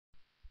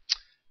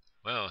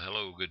Well,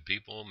 hello, good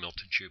people.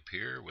 Milton Shupe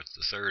here with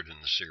the third in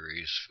the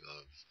series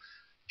of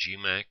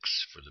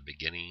Gmax for the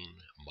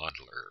beginning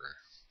modeler.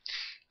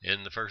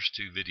 In the first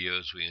two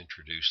videos, we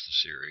introduced the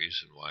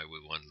series and why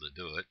we wanted to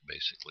do it,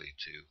 basically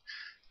to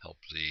help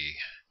the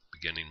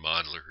beginning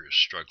modeler who is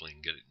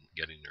struggling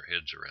getting their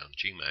heads around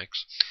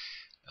Gmax,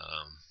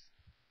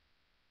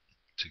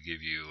 to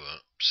give you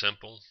a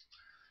simple,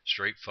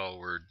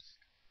 straightforward,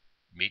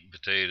 meat and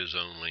potatoes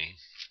only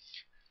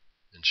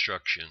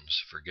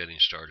instructions for getting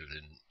started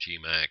in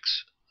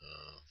Gmax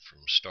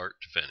from start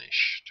to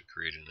finish, to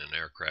creating an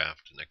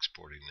aircraft and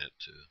exporting it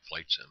to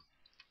Flight Sim.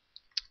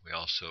 We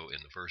also,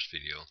 in the first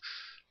video,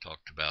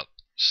 talked about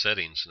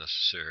settings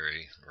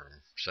necessary,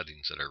 or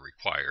settings that are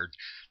required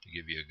to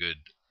give you a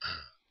good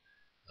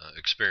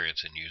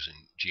experience in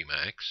using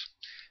Gmax.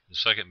 In the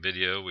second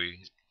video,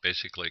 we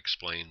basically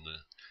explained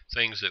the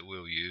things that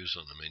we'll use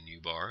on the menu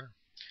bar,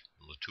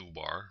 on the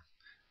toolbar,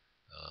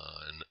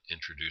 and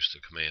introduced the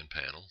command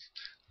panel,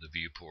 the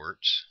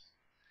viewports,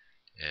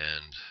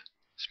 and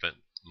spent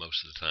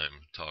most of the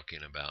time talking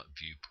about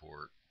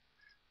viewport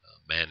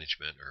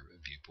management or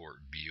viewport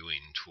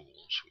viewing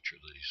tools, which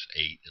are these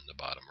 8 in the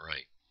bottom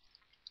right.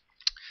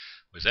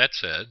 With that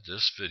said,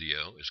 this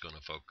video is going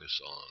to focus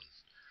on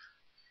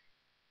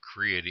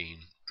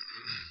creating,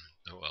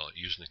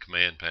 using the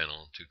command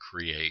panel to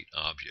create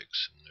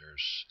objects. And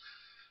there's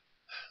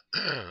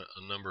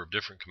a number of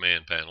different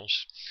command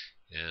panels,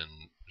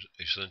 and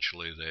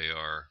essentially they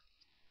are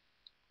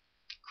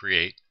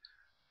create,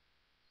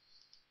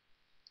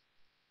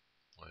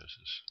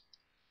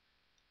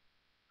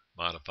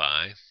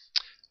 modify,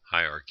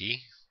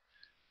 hierarchy,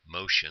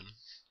 motion,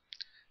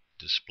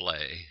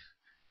 display,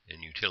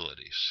 and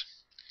utilities.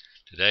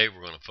 Today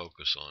we're going to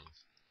focus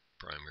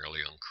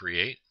primarily on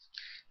create,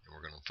 and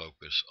we're going to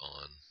focus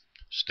on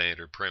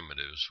standard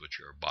primitives, which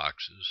are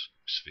boxes,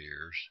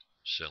 spheres,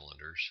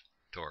 cylinders,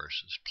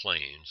 toruses,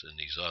 planes, and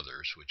these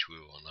others, which we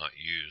will not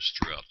use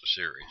throughout the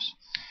series.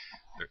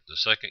 The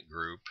second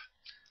group,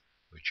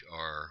 which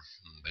are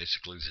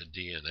basically the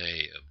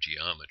DNA of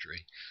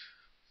geometry,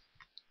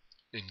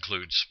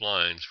 includes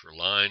splines for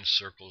lines,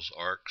 circles,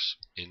 arcs,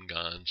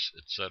 n-gons,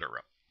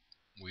 etc.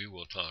 We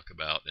will talk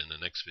about in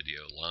the next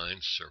video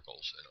lines,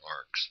 circles, and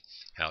arcs,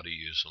 how to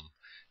use them,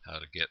 how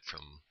to get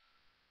from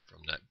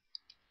that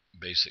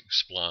basic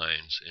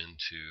splines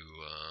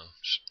into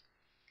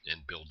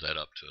and build that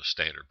up to a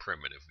standard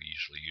primitive. We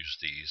usually use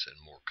these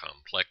in more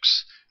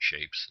complex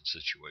shapes and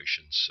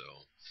situations,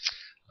 so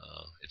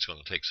it's going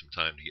to take some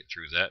time to get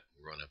through that.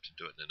 We're going to have to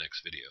do it in the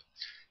next video.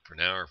 For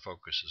now, our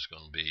focus is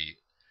going to be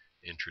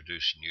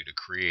introducing you to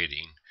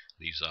creating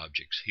these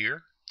objects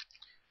here,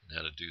 and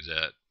how to do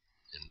that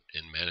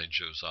and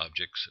manage those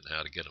objects, and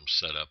how to get them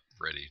set up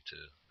ready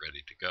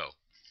to go.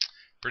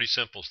 Pretty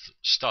simple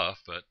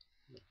stuff, but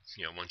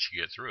once you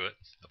get through it,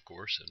 of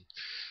course, and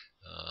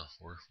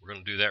we're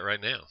going to do that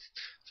right now.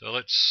 So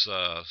let's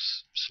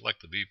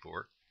select the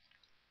viewport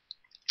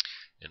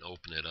and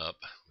open it up,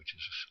 which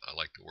is, I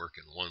like to work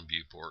in one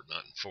viewport,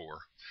 not in 4.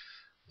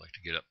 I like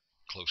to get up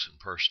close and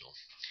personal.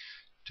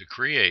 To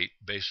create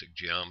basic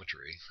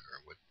geometry, or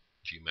what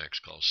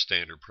Gmax calls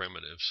standard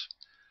primitives,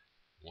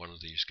 one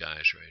of these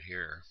guys right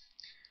here,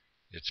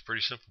 it's a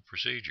pretty simple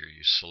procedure.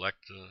 You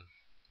select the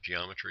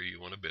geometry you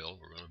want to build.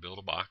 We're going to build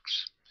a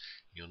box.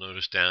 You'll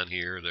notice down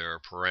here there are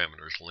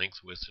parameters,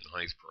 length, width, and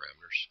height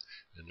parameters.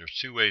 And there's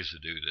 2 ways to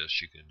do this.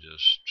 You can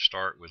just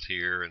start with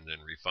here and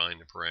then refine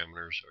the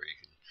parameters, or you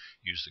can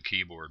use the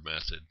keyboard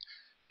method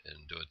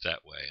and do it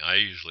that way. I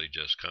usually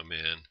just come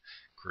in,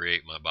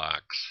 create my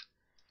box,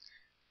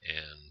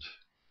 and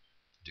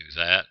do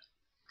that,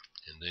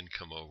 and then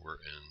come over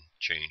and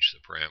change the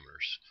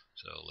parameters.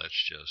 So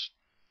let's just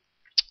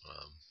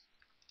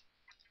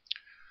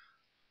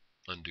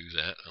undo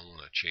that. I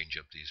want to change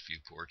up these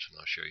viewports, and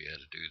I'll show you how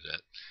to do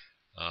that.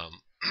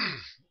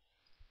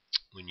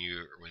 When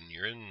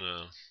you're in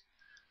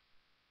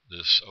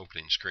this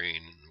opening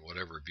screen,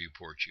 whatever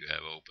viewport you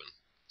have open,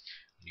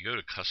 you go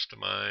to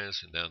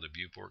customize and down to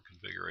viewport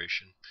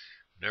configuration.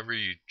 Whenever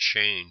you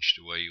change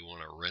the way you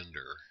want to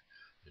render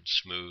in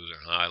smooth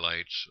or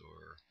highlights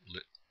or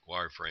lit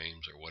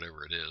wireframes or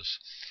whatever it is,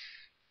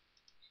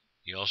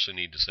 you also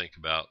need to think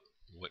about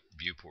what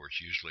viewports.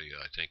 Usually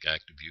I think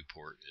active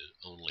viewport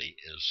only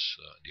is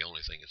the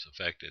only thing that's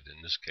affected.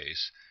 In this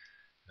case,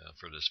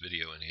 for this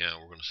video anyhow,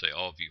 we're going to say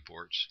all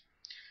viewports,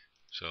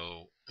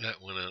 so that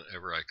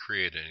whenever I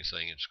create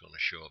anything, it's going to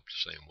show up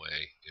the same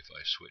way if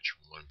I switch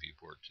from one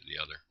viewport to the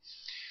other.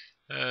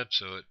 I'm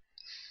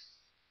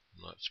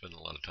not spending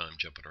a lot of time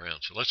jumping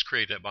around. So let's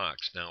create that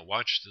box. Now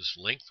watch this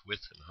length,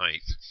 width, and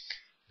height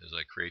as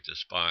I create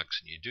this box.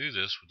 And you do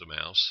this with the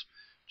mouse.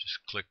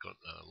 Just click on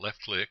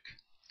left click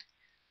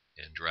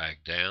and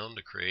drag down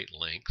to create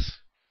length,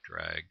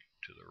 drag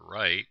to the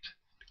right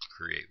to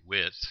create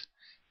width,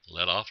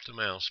 let off the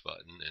mouse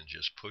button and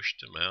just push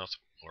the mouse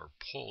or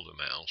pull the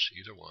mouse,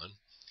 either one,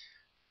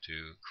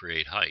 to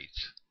create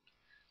height.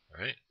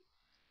 Alright,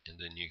 and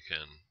then you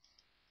can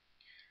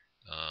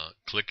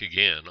click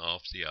again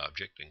off the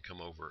object and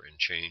come over and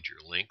change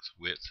your length,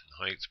 width, and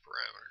height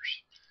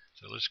parameters.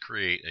 So let's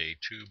create a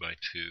 2 by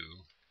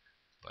 2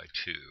 by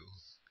 2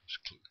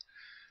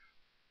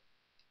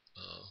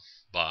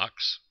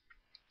 box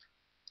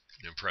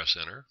and press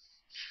enter.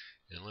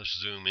 And let's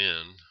zoom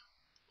in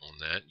on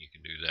that. You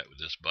can do that with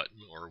this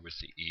button or with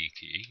the E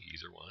key,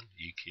 either one,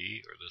 E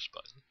key or this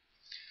button.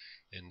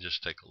 And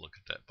just take a look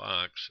at that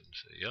box and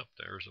say, yep,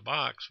 there's a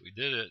box. We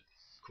did it.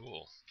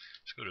 Cool.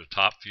 Let's go to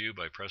top view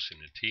by pressing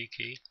the T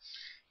key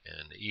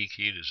and the E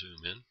key to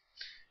zoom in.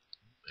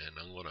 And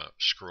I'm going to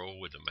scroll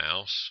with the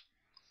mouse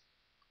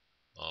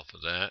off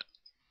of that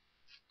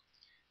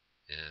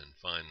and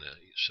find the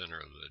center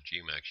of the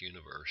Gmax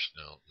universe.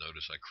 Now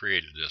notice I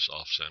created this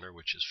off center,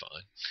 which is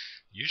fine.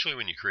 Usually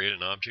when you create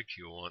an object,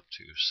 you want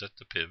to set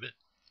the pivot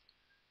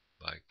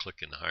by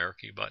clicking the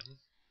hierarchy button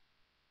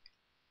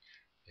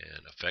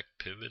and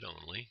affect pivot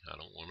only. I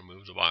don't want to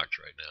move the box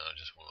right now. I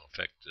just want to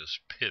affect this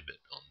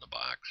pivot on the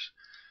box.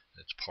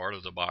 It's part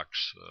of the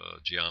box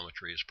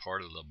geometry. It's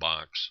part of the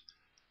box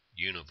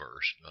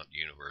universe, not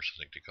universe,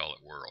 I think they call it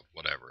world,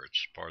 whatever.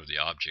 It's part of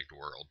the object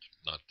world,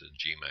 not the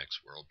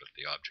Gmax world, but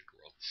the object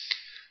world.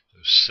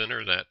 So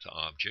center that to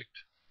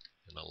object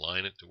and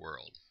align it to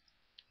world.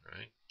 All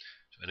right.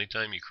 So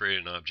anytime you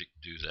create an object,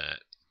 do that.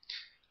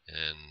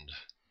 And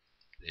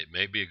it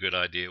may be a good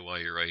idea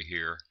while you're right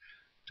here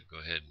to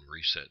go ahead and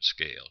reset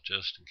scale,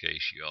 just in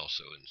case you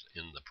also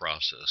in the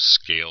process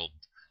scaled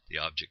the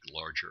object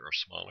larger or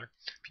smaller.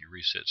 If you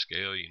reset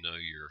scale, you know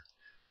you're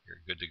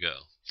good to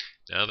go.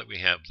 Now that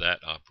we have that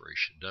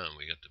operation done,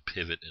 we got the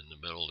pivot in the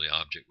middle of the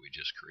object we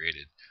just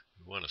created.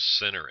 We want to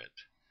center it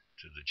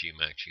to the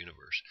Gmax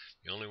universe.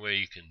 The only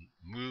way you can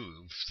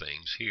move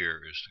things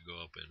here is to go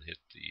up and hit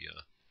the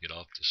get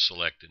off the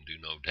select and do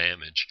no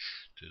damage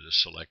to the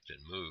select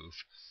and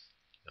move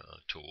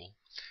tool.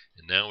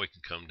 And now we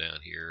can come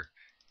down here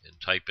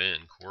and type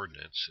in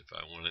coordinates. If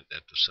I want it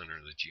at the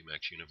center of the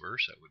Gmax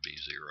universe, that would be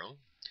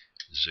 0,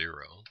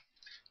 0,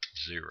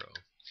 0.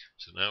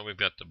 So now we've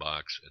got the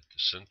box at the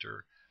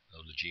center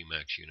of the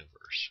Gmax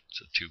universe.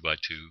 It's a 2 by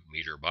 2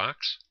 meter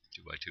box,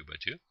 2 by 2 by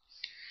 2.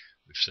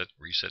 We've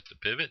reset the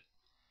pivot,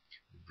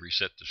 we've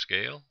reset the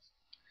scale,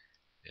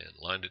 and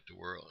lined it to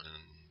world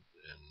and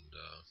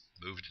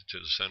moved it to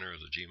the center of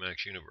the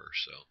Gmax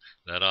universe. So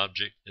that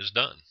object is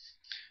done.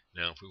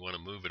 Now if we want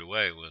to move it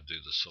away, we'll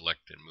do the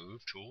select and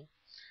move tool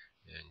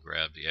and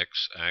grab the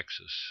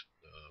x-axis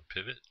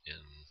pivot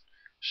and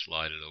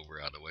slide it over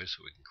out of the way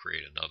so we can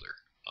create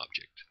another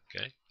object.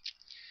 Okay,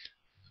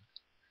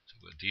 so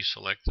we'll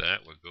deselect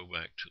that. We'll go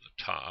back to the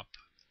top,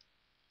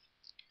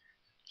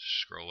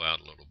 scroll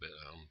out a little bit.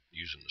 I'm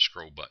using the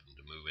scroll button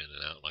to move in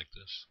and out like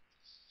this.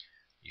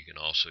 You can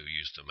also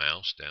use the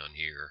mouse down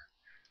here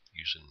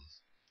using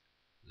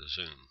the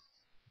zoom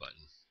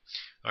button.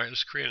 Alright,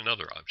 let's create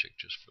another object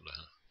just for the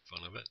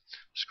fun of it.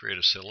 Let's create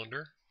a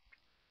cylinder.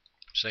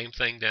 Same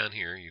thing down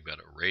here. You've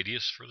got a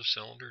radius for the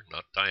cylinder,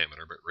 not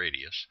diameter, but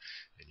radius.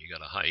 And you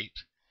got a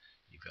height.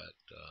 You've got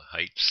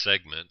height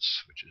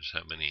segments, which is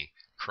how many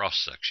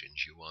cross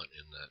sections you want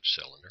in that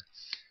cylinder.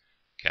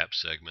 Cap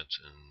segments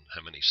and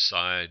how many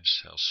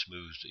sides, how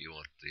smooth do you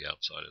want the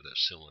outside of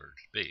that cylinder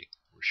to be.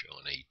 We're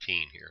showing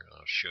 18 here.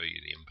 I'll show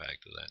you the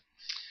impact of that.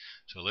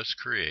 So let's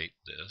create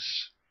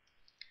this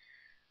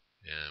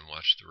and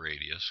watch the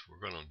radius. We're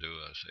going to do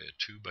say a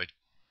 2 by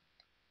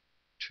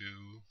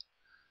 2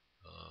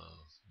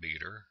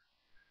 meter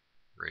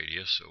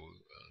radius. So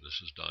this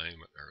is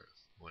diameter,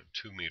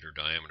 2 meter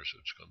diameter, so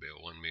it's going to be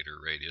a 1 meter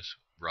radius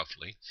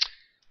roughly.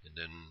 And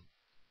then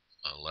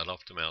I'll let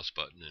off the mouse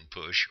button and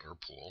push or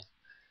pull.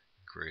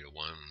 Create a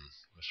 1.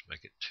 Let's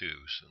make it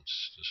 2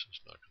 since this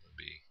is not going to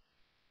be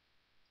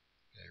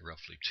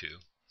roughly 2.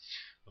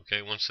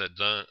 Okay, once that's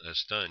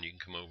done, you can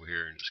come over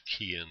here and just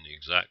key in the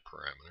exact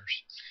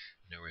parameters.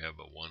 Now we have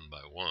a 1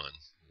 by 1,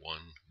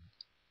 1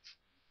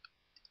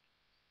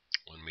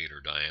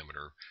 meter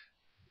diameter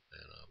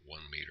and a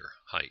 1 meter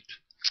height.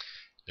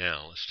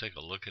 Now let's take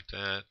a look at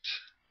that.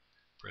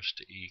 Press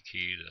the E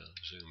key to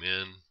zoom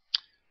in.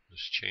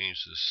 Let's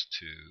change this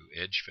to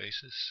edge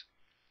faces.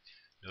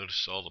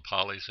 Notice all the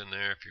polys in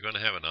there. If you're going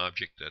to have an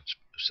object that's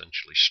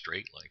essentially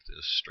straight like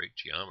this, straight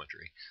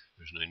geometry,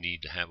 there's no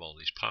need to have all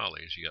these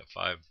polys. You got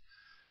five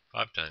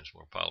times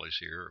more polys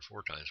here, or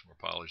 4 times more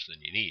polys than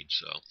you need.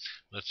 So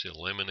let's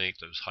eliminate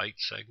those height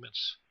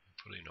segments.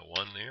 Putting a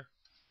 1 there.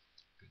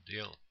 Good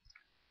deal.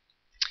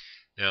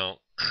 Now,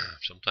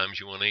 sometimes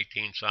you want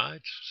 18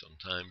 sides.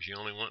 Sometimes you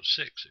only want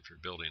 6 if you're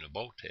building a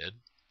bolt head,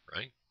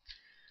 right?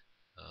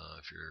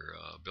 If you're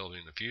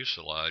building a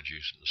fuselage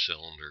using the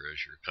cylinder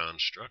as your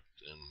construct,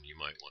 then you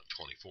might want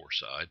 24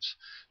 sides.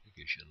 It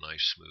gives you a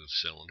nice smooth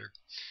cylinder.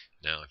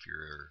 Now if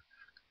you're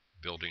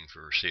building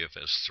for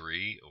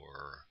CFS3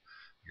 or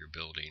you're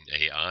building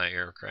AI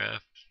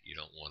aircraft, you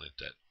don't want it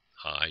that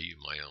high. You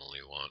might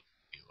only want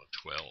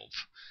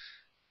 12,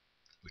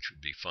 which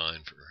would be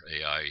fine for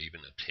AI,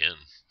 even a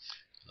 10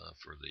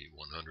 for the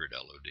 100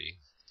 LOD.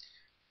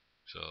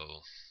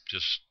 So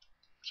just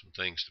some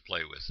things to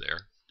play with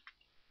there.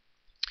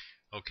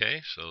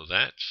 Okay, so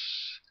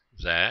that's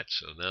that.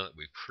 So now that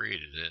we've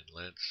created it,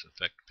 let's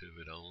affect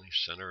pivot only,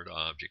 center to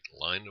object,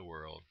 align to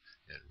world,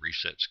 and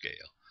reset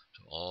scale.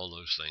 So all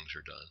those things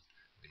are done.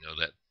 We know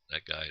that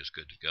that guy is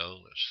good to go.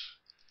 Let's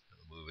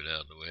move it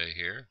out of the way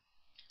here.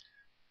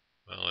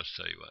 Well, let's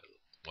tell you what,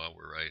 while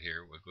we're right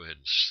here, we'll go ahead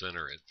and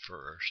center it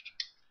first.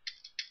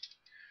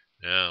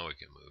 Now we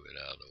can move it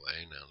out of the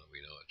way now that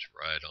we know it's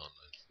right on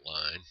the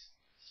line.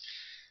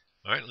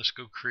 Alright, let's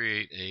go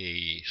create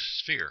a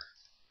sphere.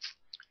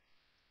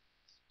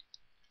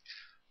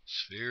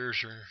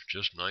 Spheres are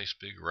just nice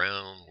big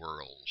round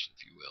worlds,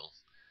 if you will.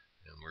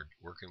 And we're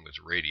working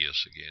with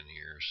radius again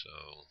here,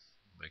 so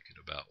make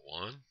it about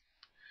 1.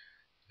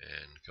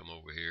 And come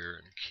over here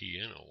and key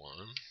in a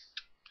 1.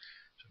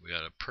 So we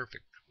got a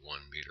perfect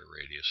 1 meter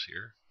radius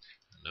here.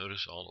 And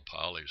notice all the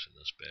polys in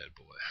this bad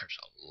boy. There's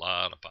a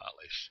lot of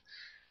polys.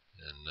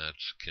 And that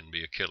can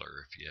be a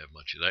killer if you have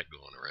much of that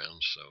going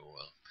around. So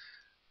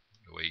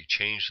the way you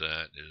change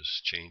that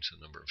is change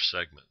the number of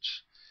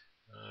segments.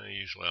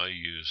 Usually I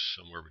use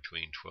somewhere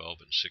between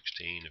 12 and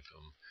 16 if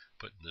I'm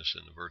putting this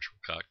in the virtual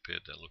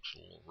cockpit. That looks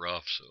a little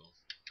rough, so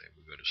maybe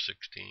we go to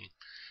 16.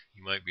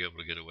 You might be able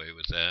to get away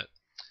with that.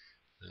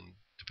 And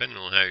depending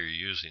on how you're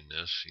using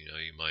this, you know,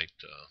 you might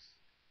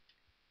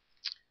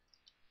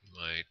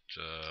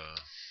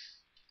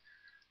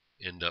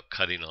end up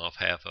cutting off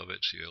half of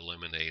it, so you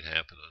eliminate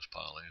half of those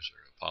polys,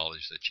 or the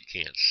polys that you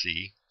can't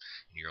see,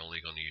 and you're only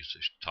going to use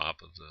the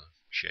top of the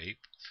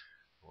shape.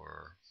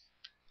 Or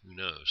who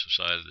knows, the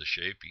side of the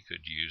shape, you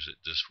could use it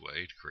this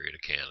way to create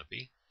a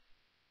canopy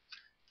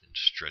and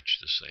stretch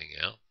this thing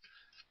out.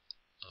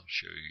 I'll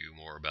show you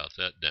more about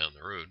that down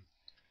the road.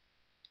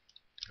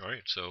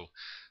 Alright, so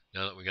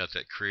now that we got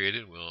that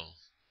created, we'll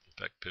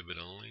effect pivot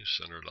only,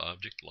 center the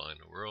object, line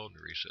the world,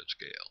 and reset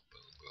scale.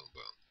 Boom, boom,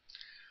 boom.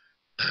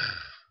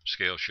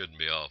 Scale shouldn't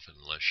be off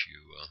unless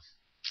you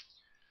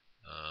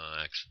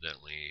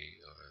accidentally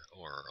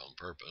or on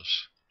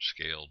purpose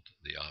scaled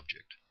the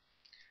object.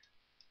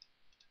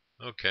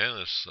 Okay,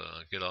 let's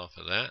get off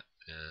of that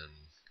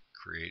and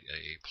create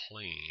a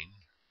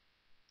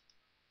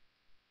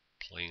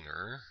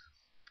planar.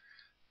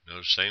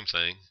 Notice same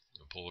thing.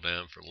 We'll pull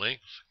down for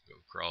length, go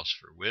across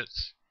for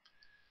width,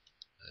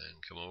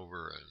 and come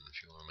over, and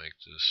if you want to make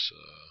this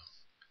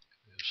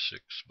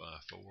 6 by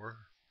 4,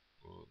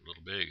 a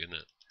little big, isn't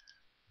it?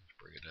 Let's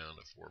bring it down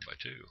to 4 by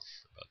 2.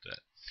 About that.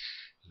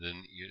 And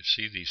then you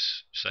see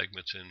these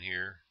segments in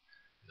here.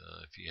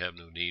 If you have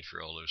no need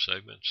for all those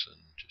segments,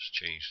 then just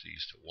change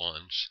these to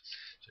 1s.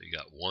 So you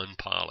got 1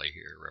 poly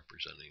here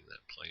representing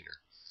that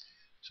planar.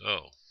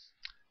 So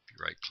if you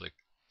right click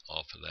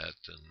off of that,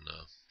 then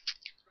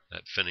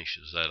that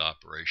finishes that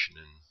operation.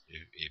 And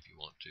if you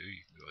want to,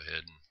 you can go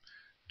ahead and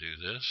do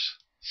this.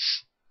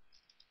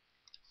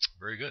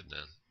 Very good.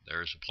 Then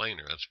there's a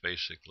planar. That's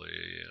basically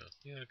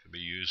it can be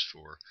used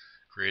for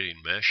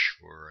creating mesh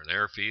for an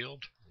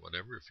airfield,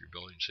 whatever, if you're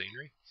building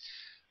scenery.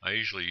 I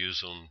usually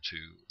use them to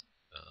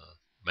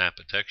map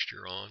a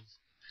texture on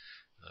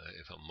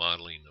if I'm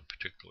modeling a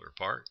particular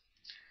part.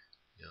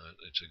 You know,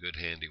 it's a good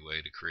handy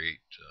way to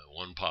create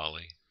 1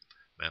 poly,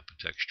 map a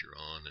texture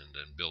on, and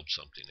then build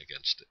something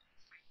against it.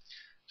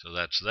 So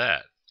that's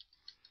that.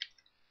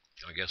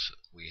 I guess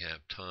we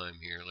have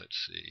time here.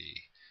 Let's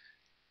see.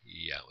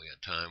 Yeah, we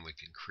got time. We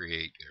can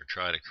create, or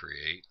try to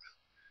create.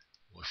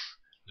 Well,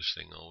 this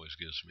thing always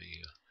gives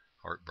me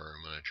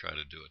heartburn when I try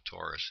to do a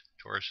torus.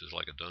 Torus is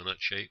like a donut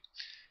shape.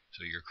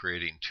 So you're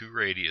creating 2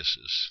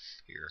 radiuses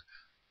here.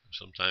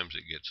 Sometimes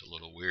it gets a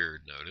little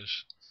weird,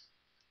 notice.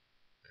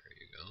 There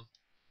you go.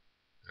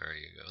 There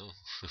you go.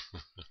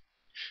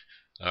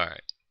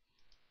 Alright.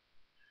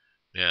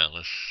 Now,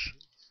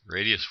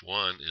 radius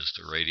 1 is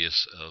the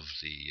radius of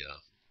the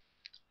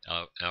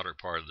outer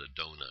part of the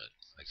donut,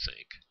 I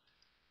think.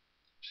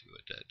 See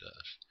what that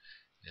does.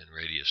 And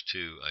radius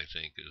 2, I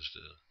think, is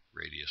the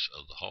radius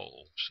of the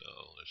hole.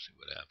 So let's see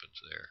what happens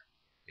there.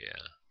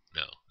 Yeah.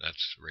 No,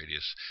 that's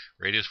radius.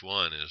 Radius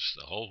 1 is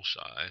the hole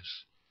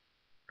size,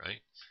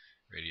 right?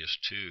 Radius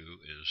 2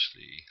 is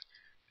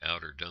the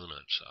outer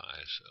donut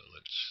size. So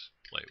let's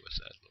play with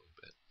that a little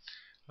bit.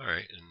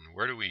 Alright, and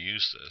where do we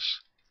use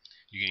this?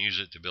 You can use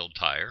it to build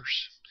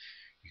tires.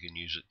 You can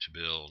use it to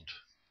build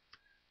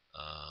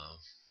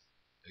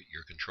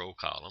your control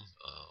column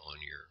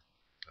on your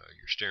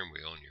steering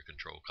wheel and your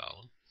control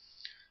column.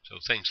 So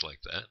things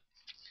like that.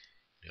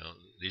 You know,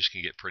 these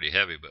can get pretty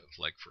heavy, but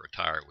like for a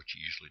tire, what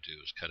you usually do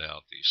is cut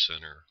out these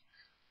center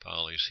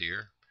polys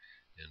here,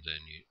 and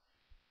then you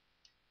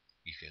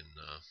can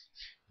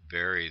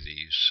vary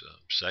these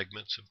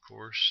segments, of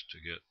course,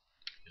 to get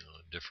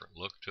a different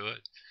look to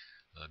it.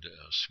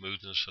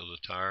 Smoothness of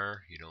the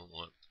tire, you don't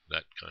want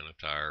that kind of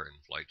tire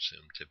in flight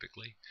sim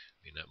typically.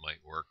 I mean, that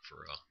might work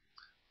for a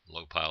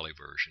low poly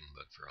version,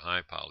 but for a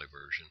high poly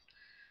version,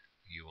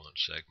 you want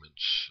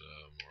segments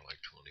more like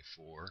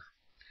 24.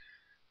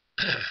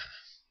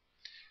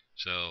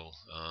 So,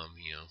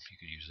 you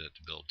could use that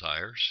to build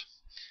tires,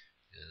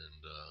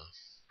 and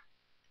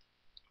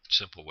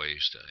simple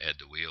ways to add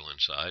the wheel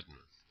inside, and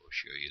we'll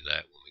show you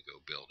that when we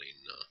go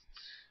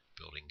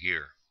building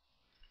gear.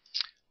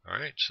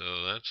 Alright,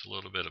 so that's a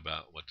little bit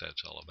about what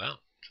that's all about.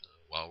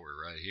 While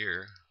we're right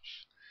here,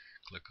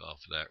 click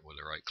off that with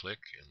a right click,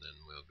 and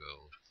then we'll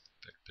go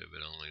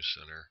pivot only,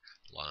 center,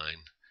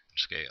 line, and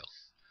scale.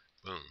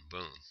 Boom,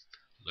 boom.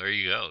 There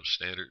you go.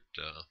 Standard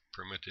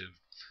primitive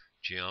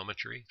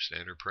geometry,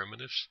 standard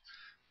primitives.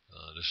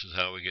 This is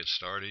how we get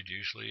started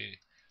usually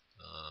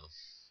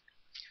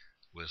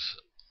with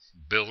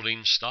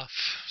building stuff.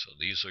 So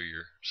these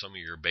are some of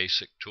your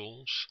basic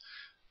tools,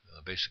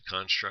 basic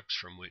constructs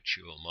from which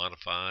you will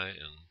modify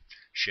and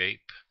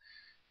shape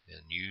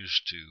and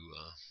use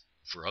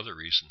for other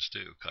reasons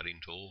too, cutting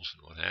tools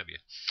and what have you.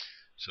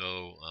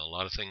 So a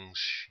lot of things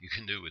you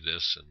can do with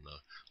this, and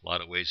a lot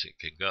of ways it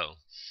could go.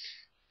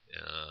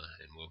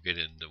 And we'll get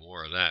into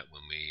more of that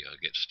when we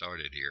get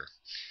started here.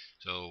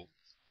 So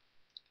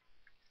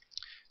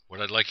what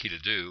I'd like you to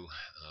do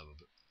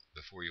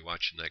before you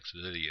watch the next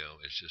video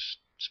is just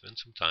spend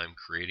some time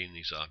creating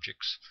these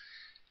objects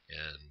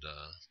and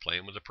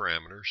playing with the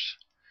parameters,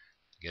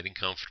 getting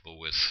comfortable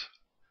with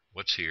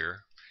what's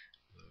here.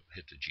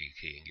 Hit the G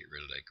key and get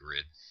rid of that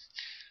grid.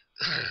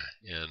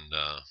 And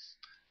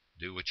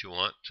do what you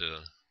want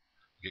to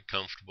get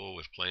comfortable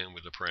with playing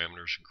with the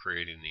parameters and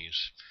creating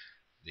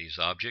these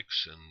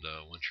objects. And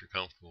once you're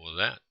comfortable with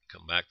that,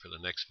 come back for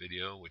the next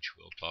video, which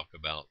we'll talk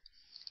about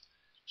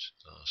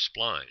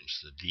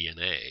splines, the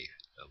DNA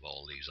of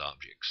all these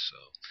objects.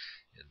 So,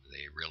 and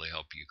they really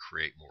help you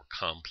create more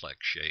complex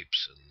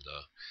shapes and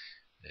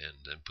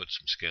then put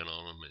some skin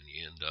on them, and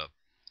you end up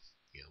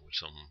with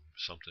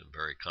something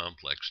very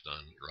complex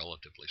done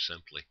relatively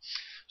simply.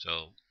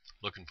 So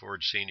looking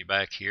forward to seeing you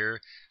back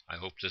here. I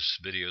hope this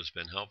video has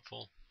been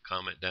helpful.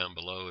 Comment down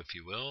below if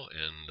you will,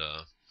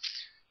 and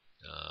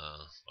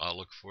I'll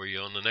look for you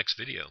on the next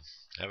video.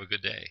 Have a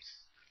good day.